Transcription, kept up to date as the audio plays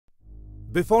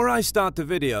Before I start the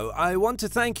video, I want to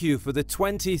thank you for the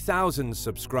 20,000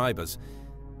 subscribers.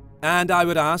 And I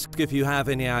would ask if you have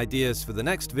any ideas for the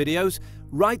next videos,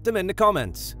 write them in the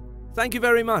comments. Thank you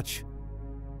very much.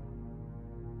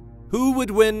 Who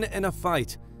would win in a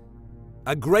fight?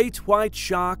 A great white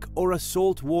shark or a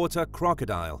saltwater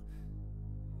crocodile?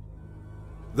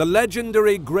 The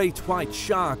legendary great white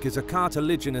shark is a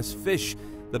cartilaginous fish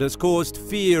that has caused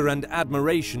fear and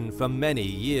admiration for many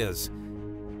years.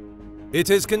 It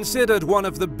is considered one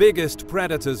of the biggest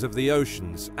predators of the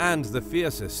oceans and the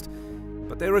fiercest,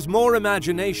 but there is more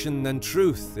imagination than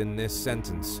truth in this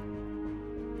sentence.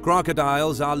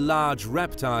 Crocodiles are large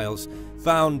reptiles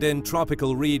found in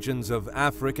tropical regions of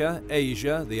Africa,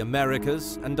 Asia, the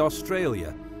Americas, and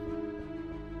Australia.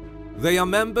 They are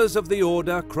members of the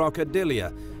order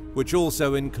Crocodilia, which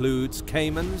also includes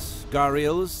caimans,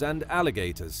 gharials, and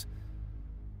alligators.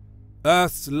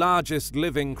 Earth's largest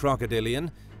living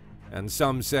crocodilian, and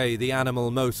some say the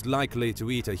animal most likely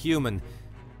to eat a human,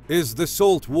 is the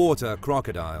saltwater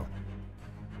crocodile.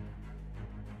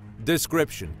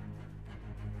 Description: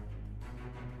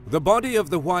 the body of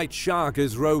the white shark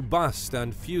is robust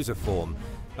and fusiform,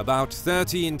 about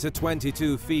 13 to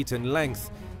 22 feet in length,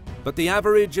 but the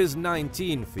average is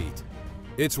 19 feet.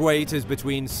 Its weight is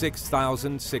between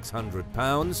 6,600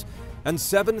 pounds and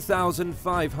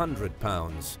 7,500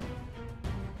 pounds.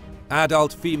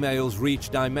 Adult females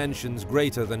reach dimensions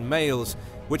greater than males,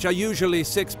 which are usually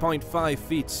 6.5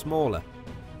 feet smaller.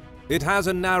 It has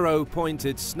a narrow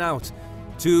pointed snout,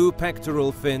 2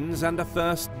 pectoral fins and a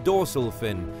first dorsal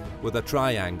fin with a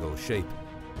triangle shape.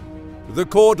 The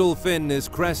caudal fin is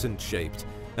crescent-shaped,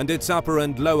 and its upper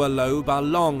and lower lobe are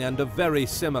long and of very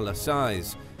similar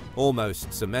size,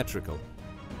 almost symmetrical.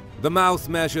 The mouth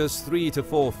measures 3 to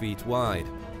 4 feet wide.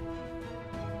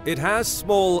 It has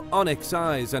small onyx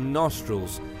eyes and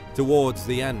nostrils towards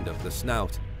the end of the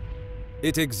snout.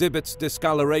 It exhibits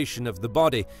discoloration of the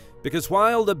body because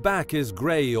while the back is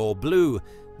grey or blue,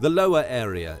 the lower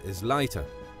area is lighter.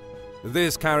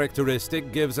 This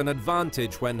characteristic gives an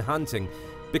advantage when hunting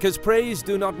because prey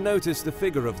do not notice the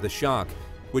figure of the shark,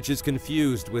 which is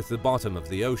confused with the bottom of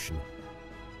the ocean.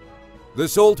 The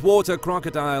saltwater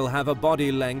crocodile have a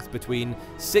body length between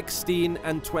 16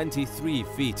 and 23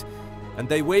 feet, and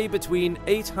they weigh between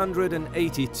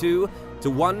 882 to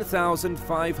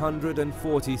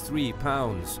 1,543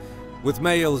 pounds, with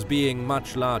males being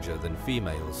much larger than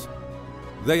females.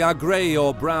 They are grey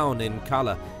or brown in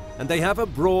colour, and they have a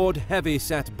broad,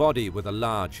 heavy-set body with a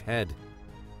large head.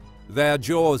 Their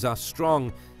jaws are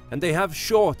strong, and they have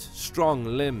short, strong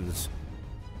limbs.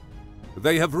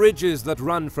 They have ridges that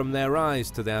run from their eyes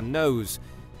to their nose,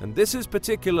 and this is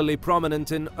particularly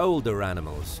prominent in older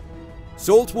animals.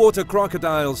 Saltwater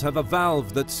crocodiles have a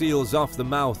valve that seals off the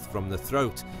mouth from the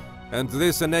throat, and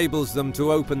this enables them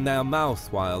to open their mouth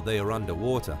while they are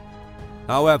underwater.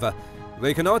 However,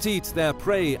 they cannot eat their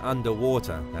prey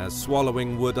underwater, as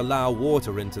swallowing would allow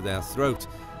water into their throat,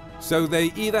 so they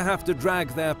either have to drag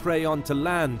their prey onto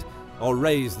land or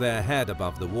raise their head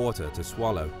above the water to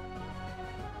swallow.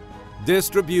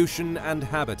 Distribution and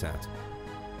habitat.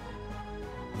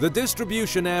 The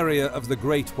distribution area of the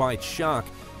great white shark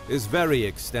is very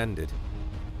extended.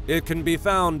 It can be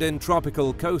found in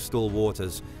tropical coastal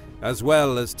waters, as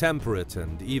well as temperate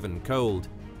and even cold.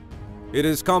 It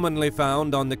is commonly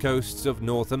found on the coasts of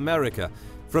North America,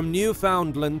 from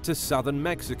Newfoundland to southern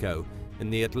Mexico in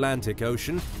the Atlantic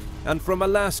Ocean, and from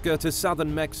Alaska to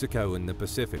southern Mexico in the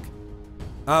Pacific.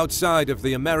 Outside of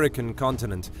the American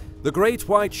continent, the great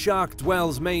white shark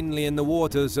dwells mainly in the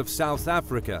waters of South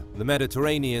Africa, the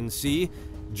Mediterranean Sea,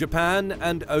 Japan,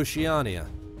 and Oceania.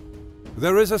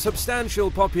 There is a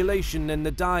substantial population in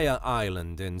the Daya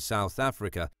Island in South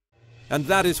Africa, and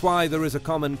that is why there is a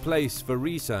common place for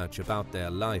research about their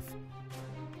life.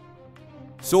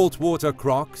 Saltwater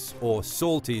crocs, or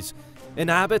salties,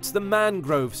 inhabit the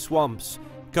mangrove swamps,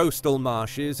 coastal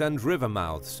marshes, and river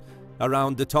mouths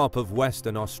around the top of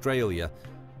Western Australia,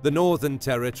 the Northern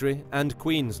Territory, and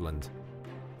Queensland.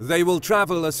 They will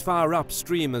travel as far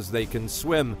upstream as they can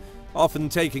swim, often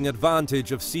taking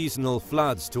advantage of seasonal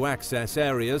floods to access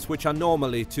areas which are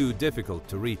normally too difficult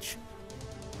to reach.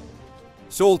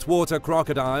 Saltwater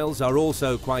crocodiles are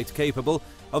also quite capable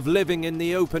of living in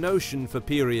the open ocean for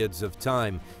periods of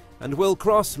time, and will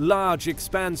cross large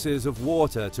expanses of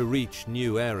water to reach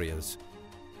new areas.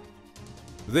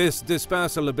 This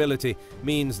dispersal ability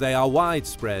means they are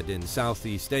widespread in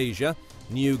Southeast Asia,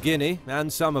 New Guinea,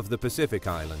 and some of the Pacific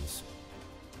Islands.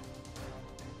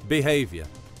 Behavior.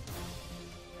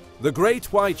 The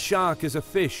great white shark is a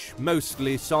fish,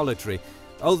 mostly solitary,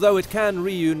 although it can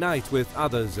reunite with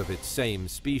others of its same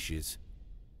species.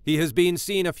 He has been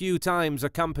seen a few times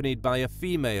accompanied by a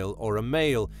female or a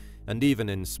male, and even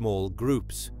in small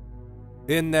groups.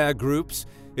 In their groups,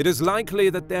 it is likely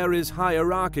that there is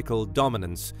hierarchical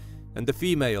dominance, and the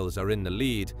females are in the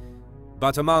lead.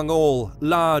 But among all,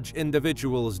 large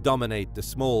individuals dominate the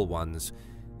small ones,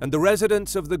 and the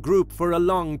residents of the group for a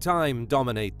long time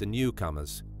dominate the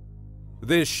newcomers.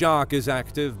 This shark is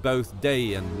active both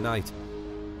day and night.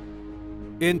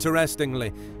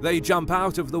 Interestingly, they jump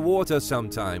out of the water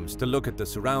sometimes to look at the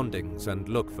surroundings and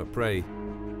look for prey.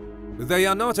 They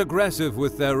are not aggressive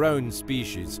with their own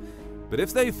species, but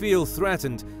if they feel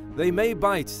threatened, they may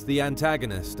bite the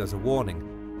antagonist as a warning.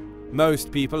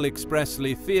 Most people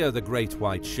expressly fear the great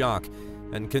white shark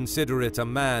and consider it a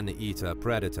man-eater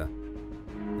predator.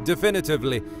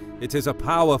 Definitively, it is a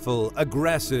powerful,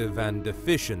 aggressive, and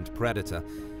efficient predator,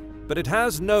 but it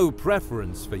has no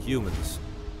preference for humans.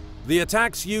 The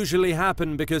attacks usually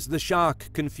happen because the shark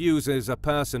confuses a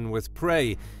person with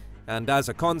prey, and as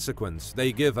a consequence,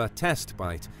 they give a test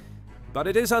bite. But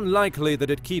it is unlikely that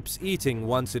it keeps eating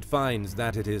once it finds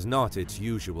that it is not its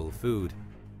usual food.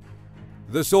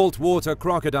 The saltwater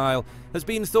crocodile has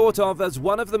been thought of as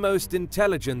one of the most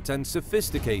intelligent and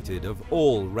sophisticated of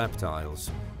all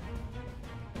reptiles.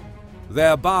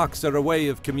 Their barks are a way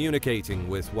of communicating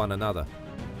with one another.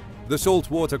 The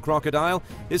saltwater crocodile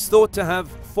is thought to have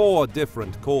 4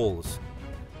 different calls.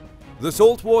 The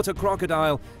saltwater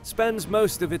crocodile spends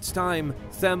most of its time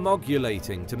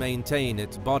thermogulating to maintain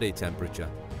its body temperature.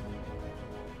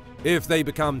 If they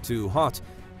become too hot,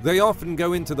 they often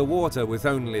go into the water with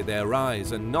only their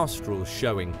eyes and nostrils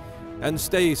showing, and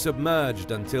stay submerged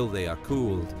until they are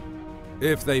cooled.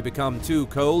 If they become too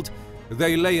cold,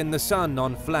 they lay in the sun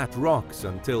on flat rocks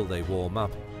until they warm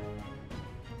up.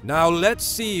 Now let's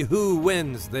see who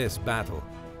wins this battle.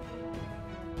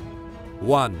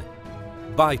 1.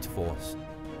 Bite force.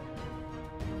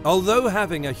 Although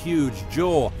having a huge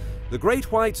jaw, the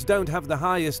great whites don't have the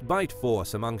highest bite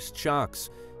force amongst sharks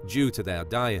due to their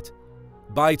diet.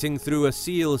 Biting through a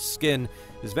seal's skin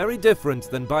is very different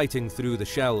than biting through the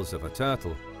shells of a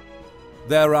turtle.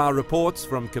 There are reports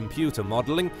from computer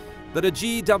modeling that a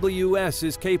GWS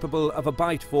is capable of a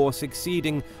bite force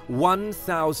exceeding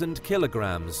 1,000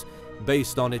 kilograms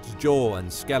based on its jaw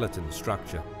and skeleton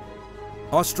structure.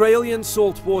 Australian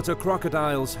saltwater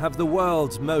crocodiles have the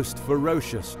world's most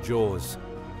ferocious jaws,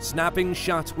 snapping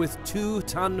shut with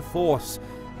 2-ton force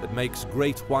that makes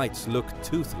great whites look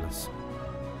toothless.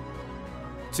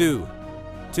 2.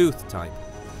 Tooth type.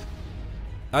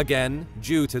 Again,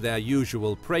 due to their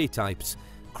usual prey types,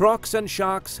 crocs and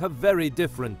sharks have very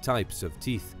different types of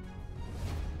teeth.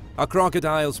 A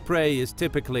crocodile's prey is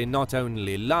typically not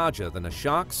only larger than a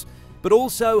shark's, but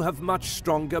also have much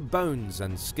stronger bones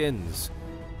and skins.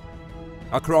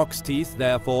 A croc's teeth,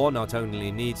 therefore, not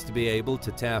only needs to be able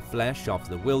to tear flesh off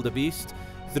the wildebeest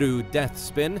through death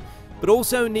spin, but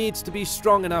also needs to be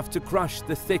strong enough to crush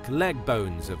the thick leg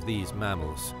bones of these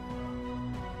mammals.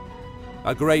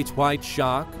 A great white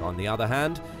shark, on the other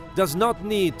hand, does not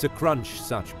need to crunch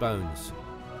such bones.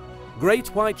 Great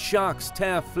white sharks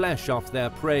tear flesh off their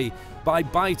prey by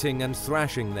biting and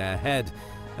thrashing their head,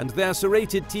 and their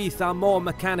serrated teeth are more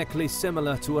mechanically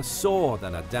similar to a saw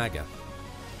than a dagger.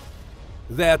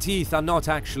 Their teeth are not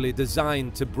actually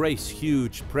designed to brace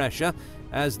huge pressure,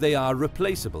 as they are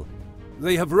replaceable.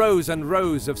 They have rows and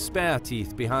rows of spare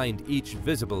teeth behind each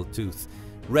visible tooth,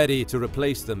 ready to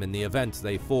replace them in the event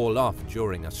they fall off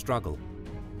during a struggle.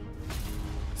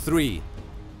 3.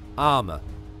 Armor.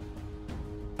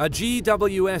 A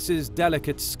GWS's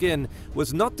delicate skin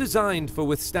was not designed for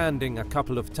withstanding a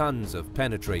couple of tons of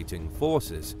penetrating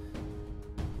forces.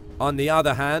 On the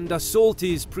other hand, a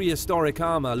salty's prehistoric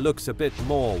armor looks a bit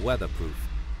more weatherproof.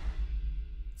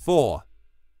 4.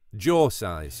 Jaw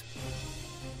size.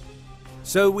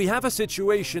 So we have a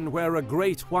situation where a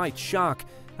great white shark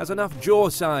has enough jaw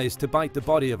size to bite the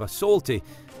body of a salty,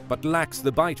 but lacks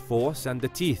the bite force and the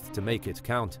teeth to make it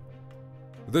count.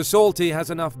 The salty has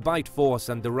enough bite force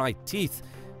and the right teeth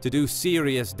to do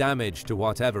serious damage to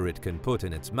whatever it can put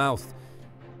in its mouth,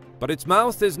 but its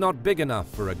mouth is not big enough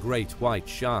for a great white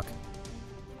shark.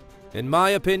 In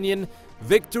my opinion,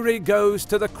 victory goes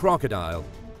to the crocodile.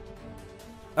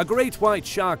 A great white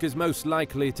shark is most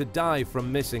likely to die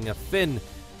from missing a fin,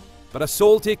 but a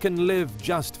salty can live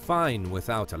just fine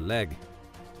without a leg.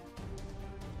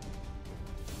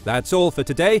 That's all for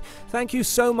today. Thank you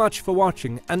so much for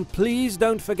watching, and please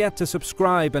don't forget to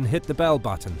subscribe and hit the bell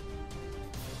button.